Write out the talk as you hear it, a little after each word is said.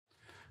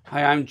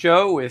Hi, I'm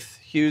Joe with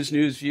Hughes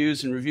News,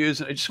 Views, and Reviews,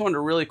 and I just wanted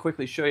to really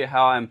quickly show you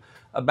how I'm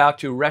about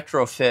to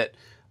retrofit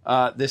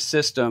this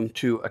system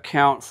to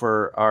account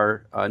for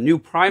our new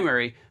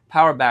primary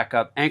power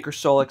backup, Anker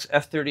Solix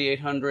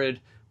F3800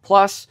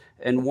 Plus,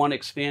 and one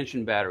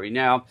expansion battery.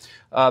 Now,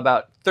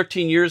 about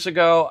 13 years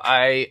ago,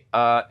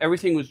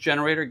 everything was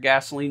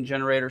gasoline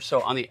generator.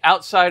 So on the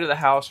outside of the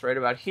house, right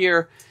about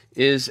here,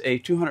 is a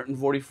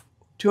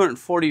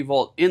 240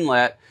 volt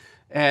inlet.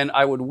 And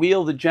I would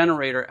wheel the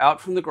generator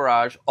out from the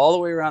garage all the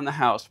way around the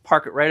house,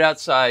 park it right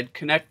outside,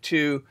 connect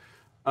to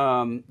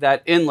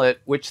that inlet,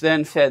 which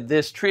then fed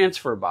this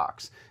transfer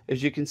box.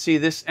 As you can see,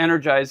 this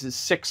energizes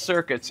 6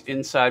 circuits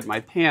inside my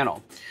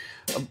panel.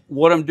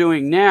 What I'm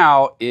doing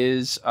now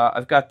is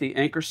I've got the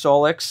Anker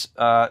Solix.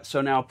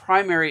 So now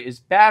primary is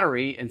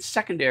battery and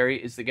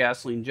secondary is the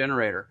gasoline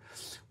generator.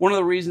 One of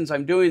the reasons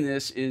I'm doing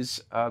this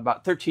is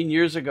about 13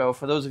 years ago,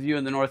 for those of you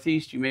in the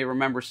Northeast, you may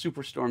remember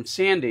Superstorm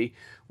Sandy.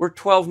 We're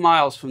 12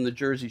 miles from the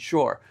Jersey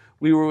Shore.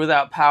 We were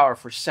without power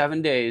for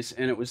 7 days,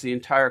 and it was the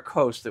entire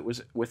coast that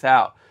was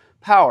without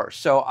power.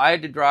 So I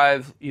had to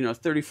drive,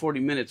 30, 40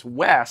 minutes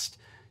west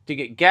to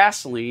get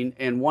gasoline,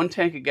 and one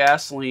tank of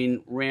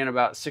gasoline ran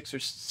about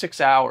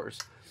 6 hours.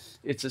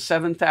 It's a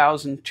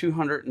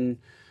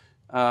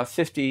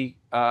 7,250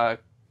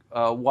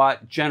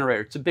 watt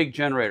generator. It's a big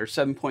generator,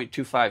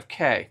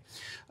 7.25K.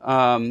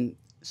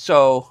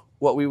 So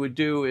what we would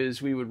do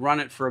is we would run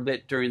it for a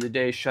bit during the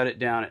day, shut it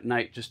down at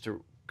night just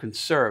to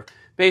conserve.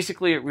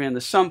 Basically, it ran the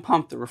sump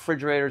pump, the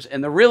refrigerators,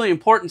 and the really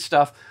important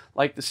stuff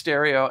like the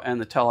stereo and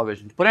the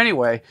television. But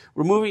anyway,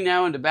 we're moving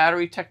now into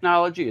battery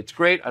technology. It's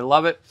great. I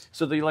love it.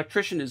 So the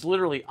electrician is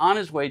literally on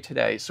his way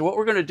today. So what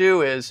we're going to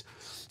do is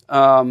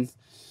I'm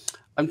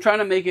trying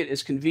to make it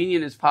as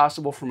convenient as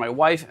possible for my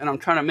wife, and I'm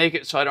trying to make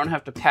it so I don't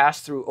have to pass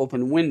through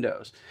open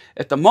windows.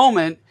 At the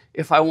moment,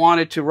 if I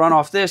wanted to run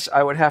off this,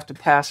 I would have to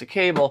pass a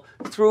cable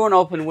through an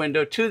open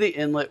window to the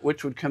inlet,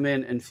 which would come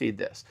in and feed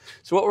this.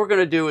 So what we're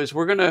going to do is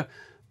we're going to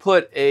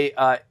put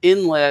a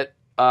inlet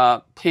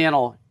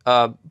panel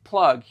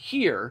plug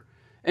here,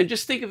 and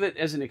just think of it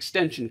as an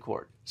extension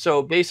cord.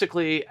 So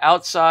basically,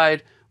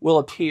 outside will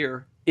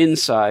appear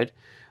inside.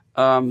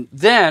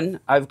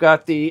 Then I've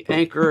got the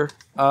Anker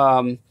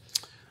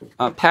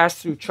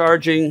pass-through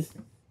charging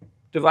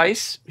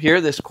device here,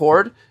 this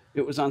cord.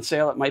 It was on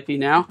sale, it might be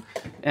now.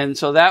 And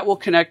so that will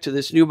connect to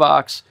this new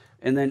box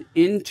and then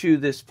into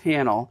this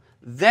panel.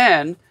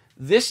 Then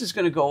this is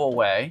going to go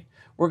away.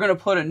 We're going to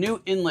put a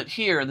new inlet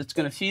here that's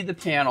going to feed the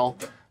panel,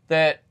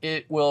 that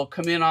it will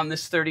come in on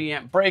this 30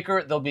 amp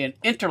breaker. There'll be an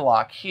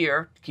interlock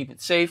here to keep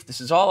it safe.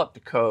 This is all up to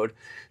code.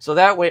 So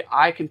that way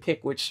I can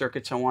pick which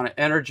circuits I want to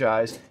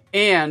energize,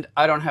 and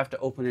I don't have to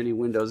open any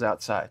windows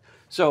outside.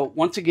 So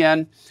once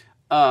again,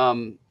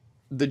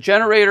 the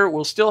generator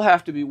will still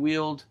have to be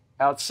wheeled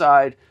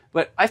outside,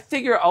 but I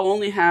figure I'll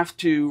only have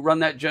to run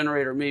that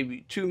generator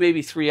maybe 2,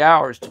 maybe 3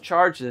 hours to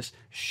charge this,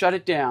 shut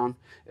it down,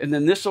 and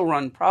then this will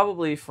run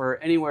probably for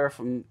anywhere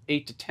from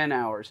 8 to 10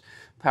 hours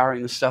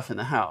powering the stuff in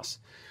the house.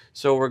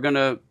 So we're going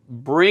to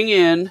bring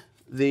in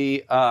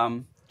the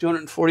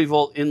 240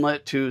 volt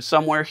inlet to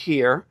somewhere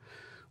here,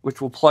 which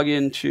will plug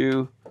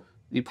into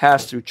the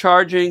pass-through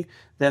charging.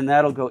 Then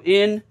that'll go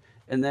in,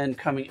 and then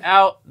coming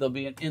out, there'll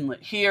be an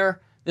inlet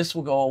here. This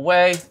will go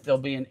away. There'll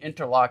be an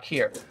interlock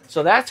here.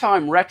 So that's how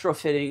I'm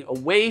retrofitting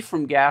away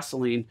from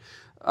gasoline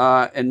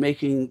and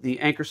making the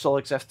Anker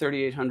Solix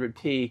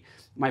F3800P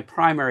my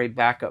primary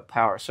backup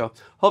power. So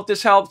hope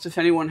this helps. If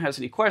anyone has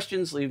any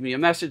questions, leave me a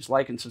message,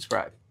 like, and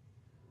subscribe.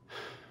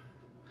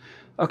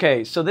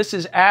 Okay, so this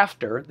is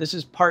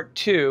part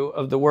 2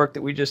 of the work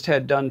that we just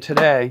had done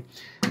today.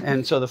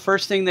 And so the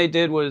first thing they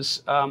did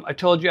was, I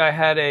told you I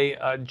had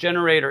a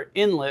generator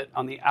inlet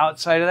on the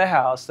outside of the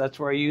house. That's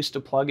where I used to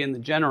plug in the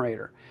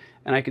generator.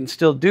 And I can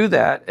still do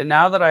that. And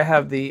now that I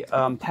have the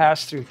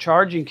pass-through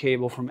charging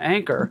cable from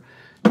Anker,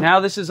 now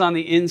this is on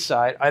the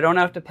inside. I don't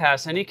have to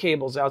pass any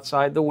cables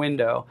outside the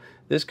window.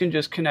 This can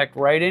just connect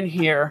right in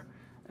here,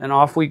 and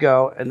off we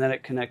go, and then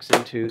it connects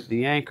into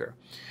the Anker.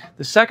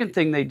 The second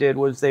thing they did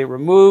was they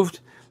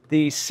removed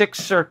the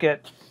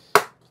 6-circuit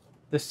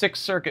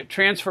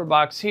transfer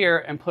box here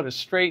and put a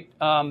straight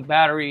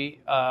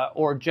battery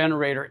or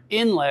generator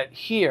inlet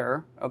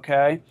here,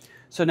 okay?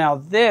 So now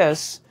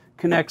this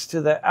connects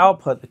to the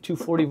output, the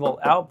 240 volt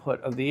output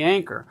of the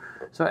Anker.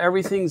 So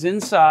everything's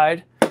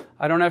inside.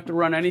 I don't have to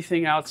run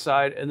anything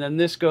outside, and then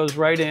this goes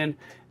right in.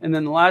 And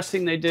then the last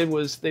thing they did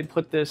was they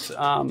put this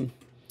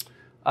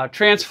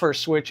transfer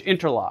switch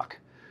interlock.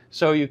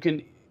 So you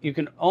can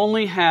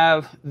only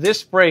have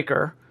this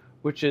breaker,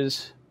 which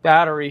is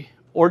battery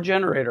or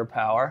generator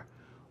power,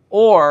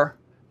 or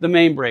the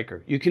main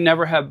breaker. You can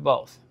never have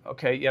both.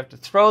 Okay, you have to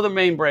throw the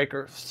main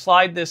breaker,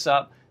 slide this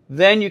up,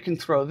 then you can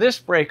throw this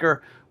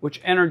breaker,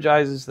 which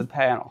energizes the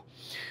panel.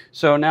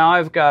 So now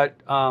I've got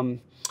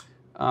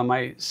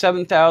my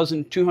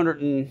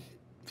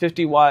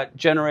 7,250 watt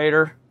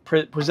generator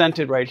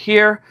presented right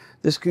here.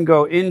 This can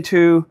go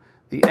into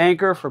the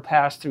Anker for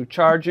pass-through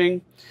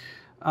charging.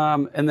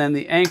 And then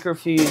the Anker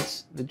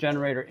feeds the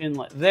generator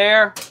inlet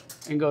there,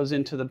 and goes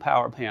into the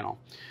power panel.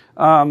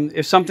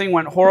 If something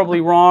went horribly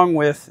wrong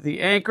with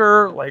the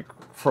Anker, like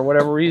for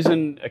whatever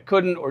reason it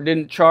couldn't or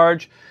didn't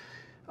charge,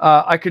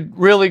 I could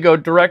really go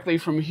directly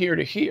from here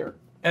to here.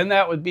 And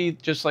that would be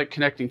just like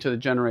connecting to the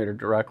generator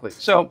directly.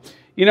 So,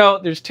 you know,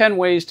 there's 10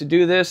 ways to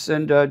do this,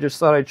 and just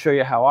thought I'd show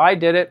you how I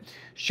did it.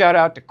 Shout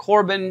out to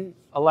Corbin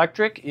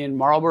Electric in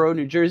Marlboro,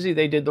 New Jersey.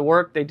 They did the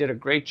work. They did a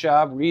great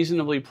job,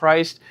 reasonably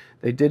priced.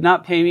 They did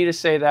not pay me to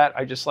say that.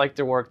 I just like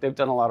their work. They've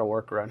done a lot of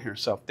work around here,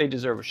 so they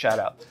deserve a shout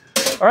out.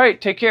 All right,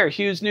 take care.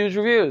 Hughes News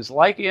Reviews.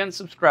 Like and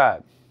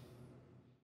subscribe.